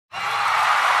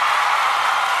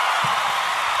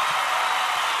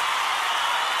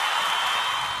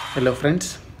Hello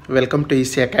friends, welcome to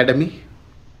EC Academy.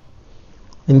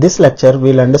 In this lecture,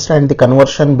 we will understand the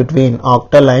conversion between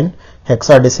octal and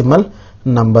hexadecimal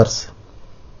numbers.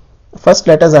 First,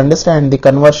 let us understand the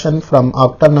conversion from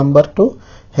octal number to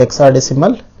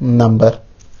hexadecimal number.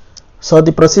 So,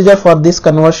 the procedure for this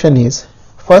conversion is,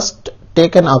 first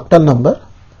take an octal number,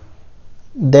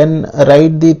 then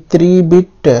write the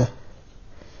 3-bit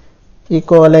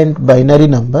equivalent binary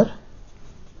number,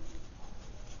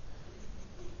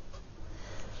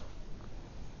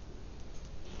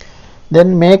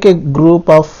 then make a group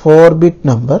of 4-bit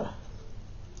number,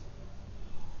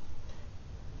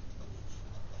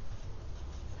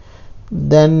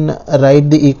 then write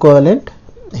the equivalent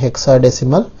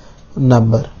hexadecimal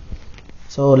number.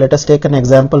 So let us take an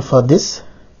example for this.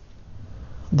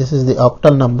 This is the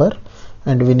octal number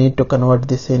and we need to convert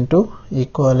this into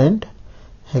equivalent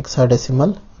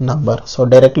hexadecimal number. So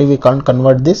directly we can't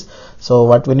convert this. So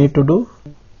what we need to do,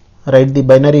 write the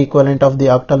binary equivalent of the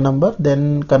octal number,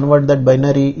 then convert that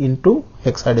binary into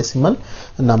hexadecimal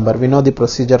number. We know the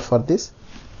procedure for this.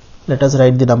 Let us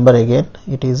write the number again.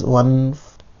 It is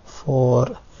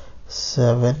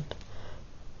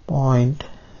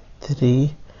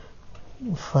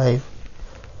 147.35.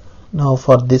 Now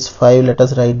for this 5, let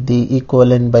us write the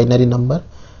equivalent binary number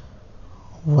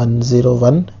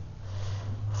 101.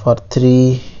 For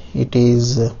 3 it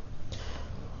is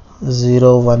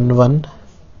 011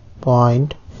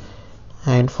 point,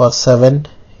 and for 7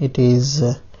 it is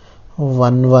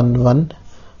 111.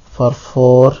 For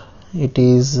 4 it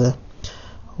is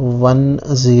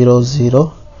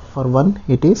 100. For 1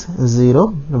 it is 0,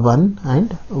 1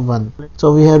 and 1.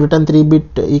 So we have written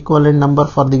 3-bit equivalent number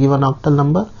for the given octal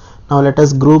number. Now let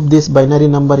us group this binary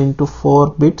number into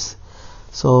 4 bits.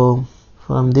 So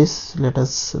from this let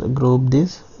us group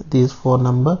these 4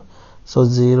 number. So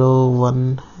 0,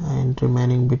 1 and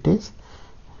remaining bit is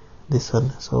this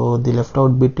one. So the left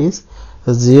out bit is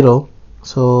 0.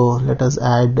 So let us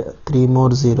add 3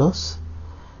 more zeros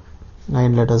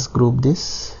and let us group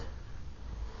this.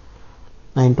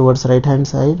 And towards right hand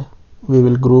side we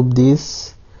will group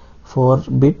these 4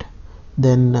 bit.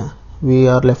 Then we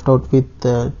are left out with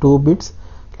 2 bits.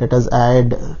 Let us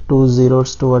add 2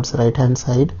 zeros towards right hand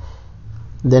side.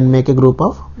 Then make a group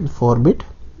of 4-bit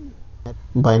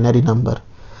binary number.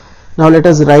 Now let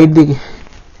us write the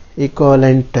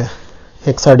equivalent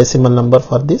hexadecimal number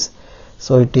for this.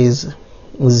 So it is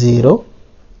 0,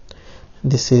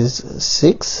 this is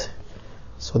 6,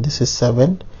 so this is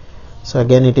 7. So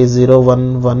again it is 0,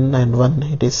 1, 1 and 1,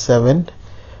 it is 7.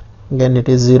 Again it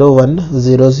is 0, 1,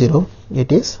 0, 0,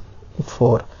 it is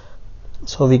 4.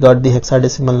 So we got the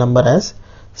hexadecimal number as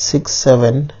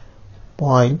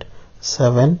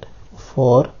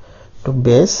 67.74 to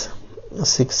base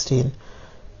 16.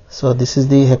 So this is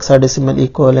the hexadecimal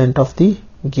equivalent of the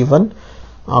given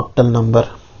octal number.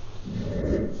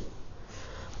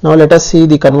 Now let us see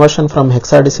the conversion from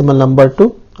hexadecimal number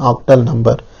to octal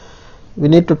number. We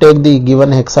need to take the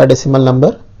given hexadecimal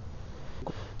number.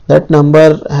 That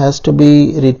number has to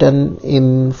be written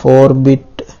in 4-bit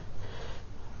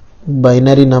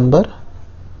binary number.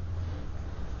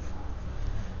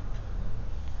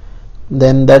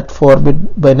 Then that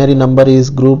 4-bit binary number is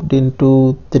grouped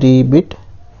into 3-bit.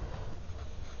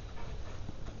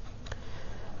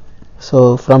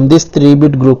 So from this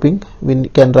 3-bit grouping we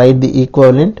can write the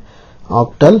equivalent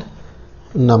octal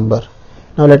number.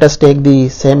 Now let us take the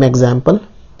same example,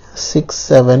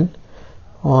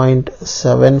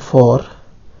 67.74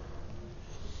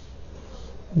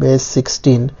 base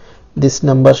 16. This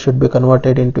number should be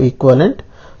converted into equivalent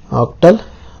octal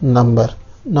number.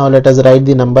 Now let us write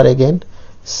the number again,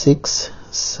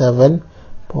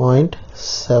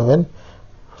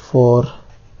 67.74.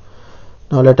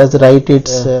 now let us write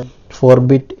its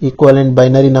 4-bit equivalent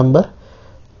binary number.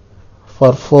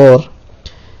 For 4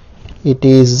 it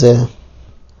is 0100.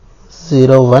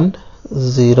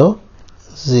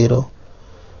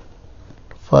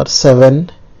 For 7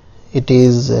 it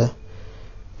is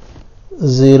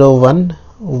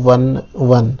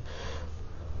 0111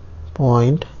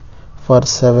 point. For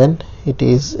 7 it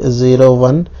is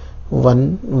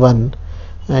 0111,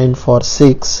 and for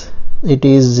 6 it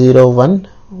is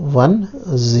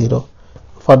 0110.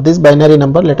 For this binary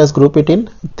number let us group it in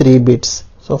 3 bits.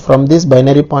 So from this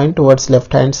binary point towards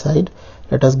left hand side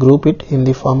let us group it in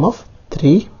the form of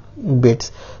 3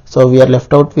 bits. So we are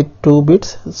left out with 2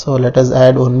 bits. So let us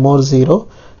add 1 more 0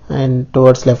 and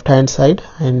towards left hand side,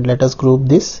 and let us group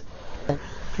this,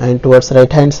 and towards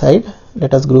right hand side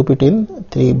let us group it in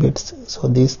 3 bits. So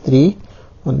these 3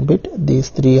 1 bit, these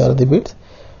 3 are the bits,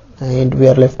 and we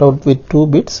are left out with 2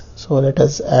 bits. So let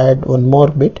us add 1 more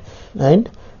bit and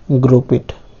group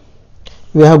it.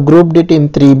 We have grouped it in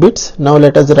 3 bits. Now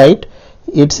let us write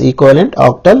its equivalent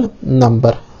octal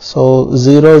number. So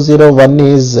 001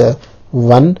 is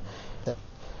 1,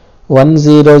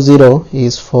 100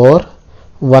 is 4,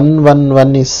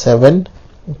 111 is 7,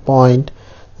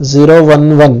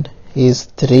 0.011 is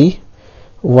 3,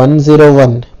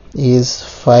 101 is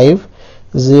 5,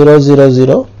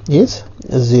 000 is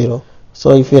 0.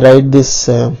 So if we write this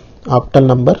octal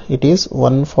number, it is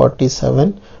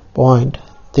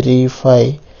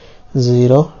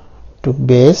 147.350 to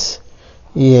base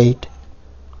 8.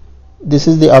 This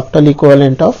is the octal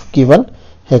equivalent of given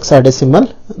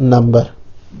hexadecimal number.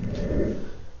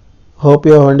 Hope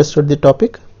you have understood the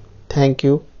topic. Thank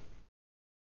you.